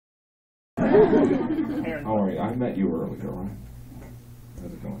All right, I met you earlier, right?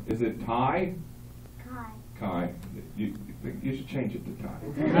 How's it going? Is it Ty? Kai. You should change it to Kai.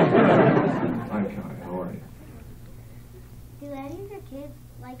 I'm Kai. All right. Do any of your kids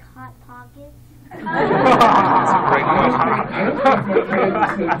like Hot Pockets? I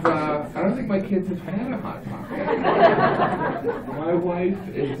don't think my kids have had a Hot Pocket. My wife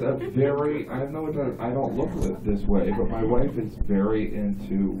is a very, I don't look at it this way, but my wife is very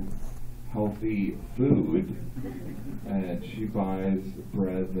into healthy food, and she buys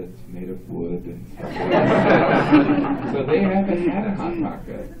bread that's made of wood and stuff like that. So they haven't had a Hot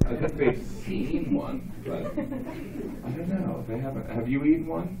Pocket. I think they've seen one, but I don't know. They haven't. Have you eaten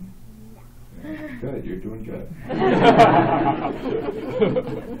one? Yeah, good. You're doing good.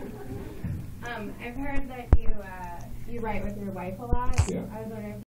 I've heard that you write with your wife a lot. Yeah. I was wondering if